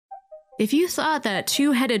If you thought that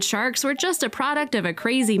two-headed sharks were just a product of a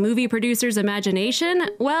crazy movie producer's imagination,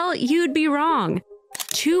 well, you'd be wrong.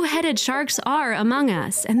 Two-headed sharks are among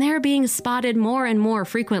us, and they're being spotted more and more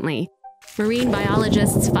frequently. Marine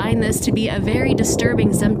biologists find this to be a very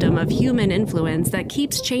disturbing symptom of human influence that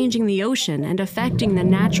keeps changing the ocean and affecting the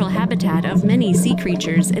natural habitat of many sea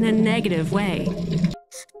creatures in a negative way.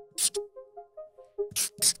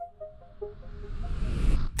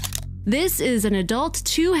 This is an adult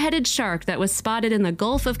two-headed shark that was spotted in the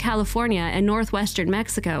Gulf of California and northwestern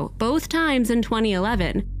Mexico, both times in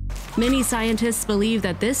 2011. Many scientists believe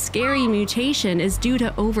that this scary mutation is due to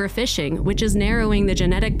overfishing, which is narrowing the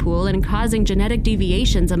genetic pool and causing genetic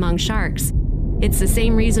deviations among sharks. It's the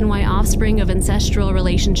same reason why offspring of ancestral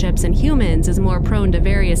relationships in humans is more prone to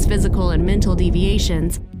various physical and mental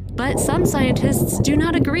deviations. But some scientists do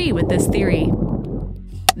not agree with this theory.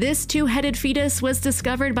 This two-headed fetus was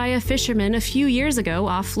discovered by a fisherman a few years ago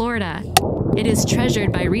off Florida. It is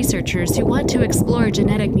treasured by researchers who want to explore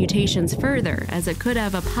genetic mutations further, as it could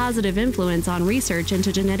have a positive influence on research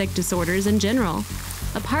into genetic disorders in general.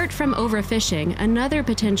 Apart from overfishing, another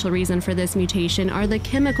potential reason for this mutation are the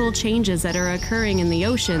chemical changes that are occurring in the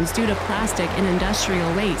oceans due to plastic and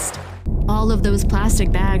industrial waste. All of those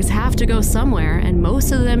plastic bags have to go somewhere, and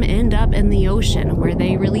most of them end up in the ocean, where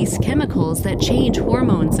they release chemicals that change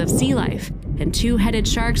hormones of sea life, and two-headed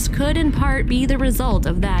sharks could in part be the result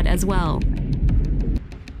of that as well.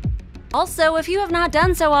 Also, if you have not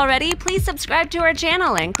done so already, please subscribe to our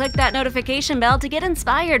channel and click that notification bell to get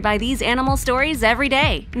inspired by these animal stories every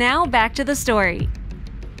day. Now, back to the story.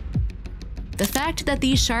 The fact that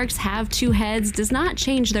these sharks have two heads does not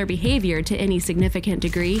change their behavior to any significant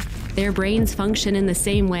degree. Their brains function in the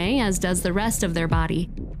same way as does the rest of their body.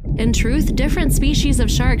 In truth, different species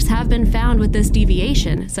of sharks have been found with this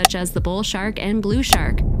deviation, such as the bull shark and blue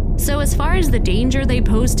shark. So as far as the danger they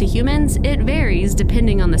pose to humans, it varies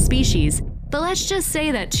depending on the species. But let's just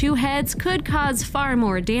say that two heads could cause far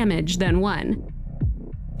more damage than one.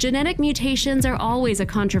 Genetic mutations are always a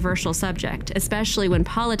controversial subject, especially when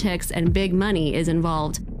politics and big money is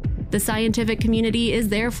involved. The scientific community is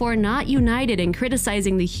therefore not united in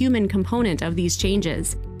criticizing the human component of these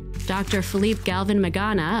changes. Dr. Felipe Galvin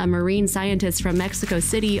Magana, a marine scientist from Mexico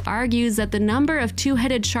City, argues that the number of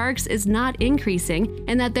two-headed sharks is not increasing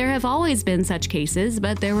and that there have always been such cases,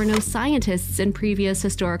 but there were no scientists in previous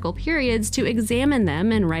historical periods to examine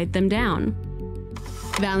them and write them down.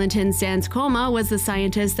 Valentin Sanz Coma was the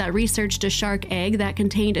scientist that researched a shark egg that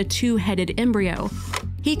contained a two-headed embryo.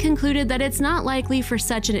 He concluded that it's not likely for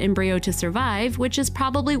such an embryo to survive, which is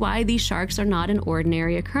probably why these sharks are not an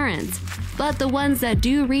ordinary occurrence. But the ones that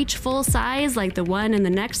do reach full size, like the one in the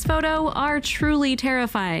next photo, are truly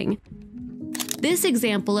terrifying. This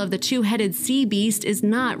example of the two-headed sea beast is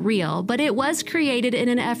not real, but it was created in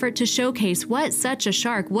an effort to showcase what such a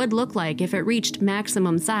shark would look like if it reached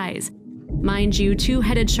maximum size. Mind you,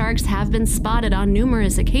 two-headed sharks have been spotted on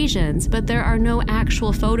numerous occasions, but there are no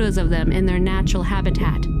actual photos of them in their natural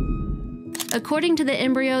habitat. According to the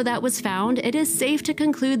embryo that was found, it is safe to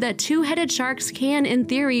conclude that two-headed sharks can, in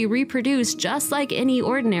theory, reproduce just like any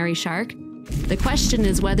ordinary shark. The question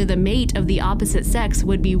is whether the mate of the opposite sex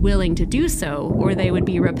would be willing to do so, or they would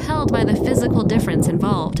be repelled by the physical difference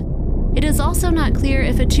involved. It is also not clear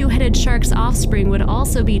if a two-headed shark's offspring would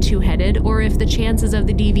also be two-headed, or if the chances of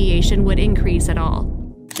the deviation would increase at all.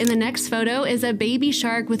 In the next photo is a baby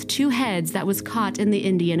shark with two heads that was caught in the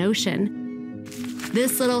Indian Ocean.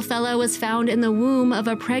 This little fellow was found in the womb of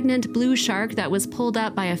a pregnant blue shark that was pulled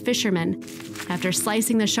up by a fisherman. After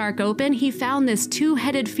slicing the shark open, he found this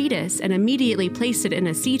two-headed fetus and immediately placed it in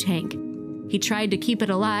a sea tank. He tried to keep it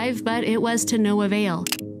alive, but it was to no avail.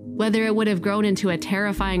 Whether it would have grown into a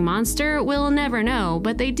terrifying monster, we'll never know,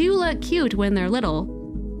 but they do look cute when they're little.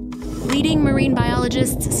 Leading marine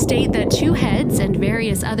biologists state that two heads and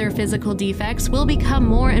various other physical defects will become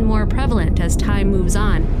more and more prevalent as time moves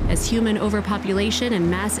on, as human overpopulation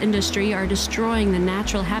and mass industry are destroying the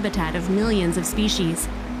natural habitat of millions of species.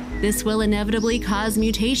 This will inevitably cause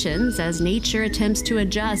mutations as nature attempts to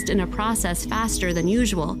adjust in a process faster than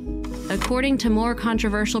usual. According to more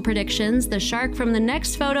controversial predictions, the shark from the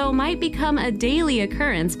next photo might become a daily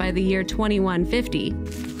occurrence by the year 2150.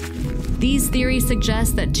 These theories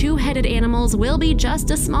suggest that two-headed animals will be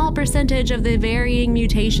just a small percentage of the varying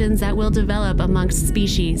mutations that will develop amongst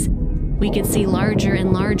species. We could see larger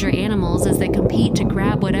and larger animals as they compete to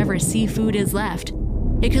grab whatever seafood is left.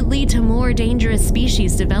 It could lead to more dangerous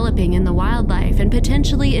species developing in the wildlife and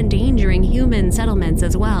potentially endangering human settlements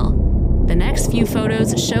as well. The next few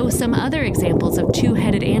photos show some other examples of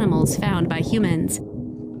two-headed animals found by humans.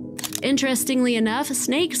 Interestingly enough,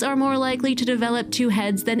 snakes are more likely to develop two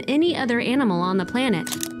heads than any other animal on the planet.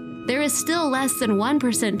 There is still less than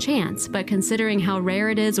 1% chance, but considering how rare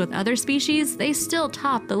it is with other species, they still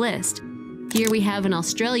top the list. Here we have an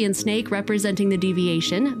Australian snake representing the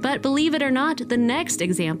deviation, but believe it or not, the next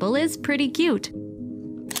example is pretty cute.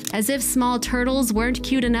 As if small turtles weren't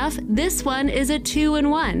cute enough, this one is a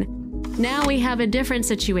 2-in-1. Now we have a different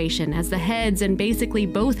situation, as the heads and basically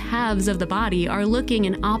both halves of the body are looking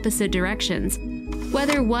in opposite directions.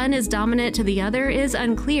 Whether one is dominant to the other is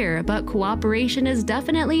unclear, but cooperation is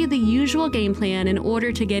definitely the usual game plan in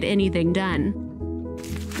order to get anything done.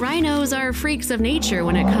 Rhinos are freaks of nature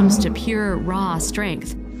when it comes to pure, raw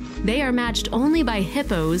strength. They are matched only by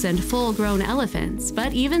hippos and full-grown elephants,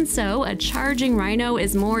 but even so, a charging rhino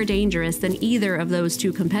is more dangerous than either of those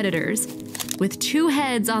two competitors. With two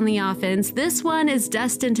heads on the offense, this one is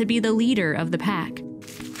destined to be the leader of the pack.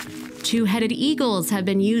 Two-headed eagles have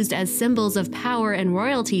been used as symbols of power and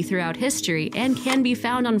royalty throughout history and can be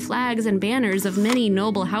found on flags and banners of many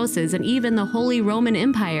noble houses and even the Holy Roman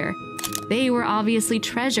Empire. They were obviously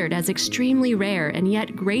treasured as extremely rare and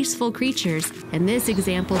yet graceful creatures, and this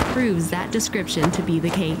example proves that description to be the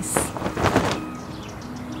case.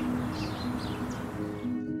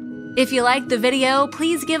 If you liked the video,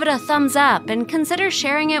 please give it a thumbs up and consider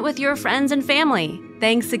sharing it with your friends and family.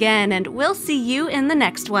 Thanks again, and we'll see you in the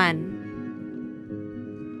next one.